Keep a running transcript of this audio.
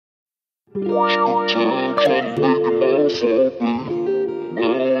Time trying to make it all fall through.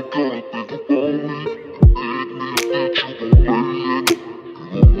 Now I gotta think about me.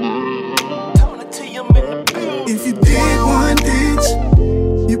 If you dig one ditch,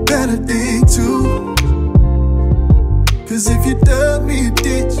 you better dig two. Cause if you dug me a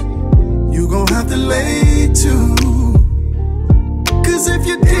ditch, you gon' have to lay two. Cause if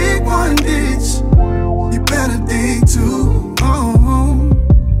you dig one ditch, you better dig two.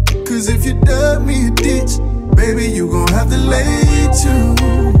 Cause if you dug me a ditch, baby, you gon' have to lay two.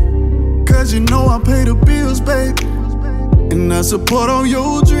 Cause you know I pay the bills, baby, and I support all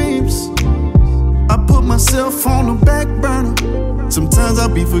your dreams. I put myself on the back burner. Sometimes I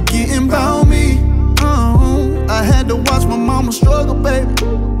be forgetting about me. I had to watch my mama struggle, baby,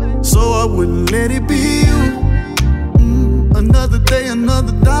 so I wouldn't let it be you. Another day,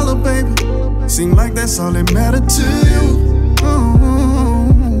 another dollar, baby. Seem like that's all that mattered to you.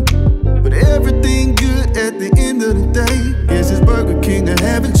 But everything good at the end of the day. Guess it's Burger King to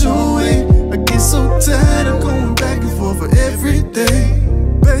have it your way. I get so tired of going back and forth for every day.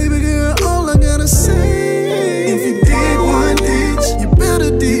 Baby girl, all I gotta say, if you dig one ditch, you better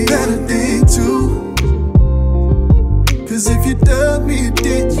dig two. Cause if you dug me a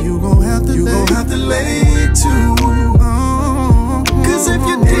ditch, you gon' have to lay two. Cause if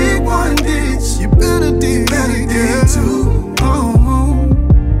you dig one ditch, you better dig two.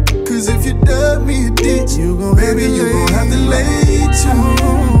 Cause if you dug me a ditch, you gon' have to lay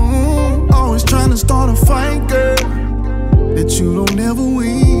two. Always trying to start a fight, girl, that you don't ever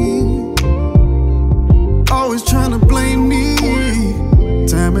win. Always trying to blame me,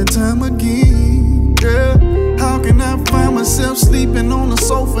 time and time again. Girl, how can I find myself sleeping on the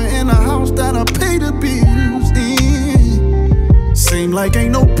sofa in a house that I pay the bills in? Seem like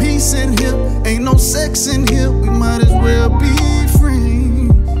ain't no peace in here, ain't no sex in here. We might as well be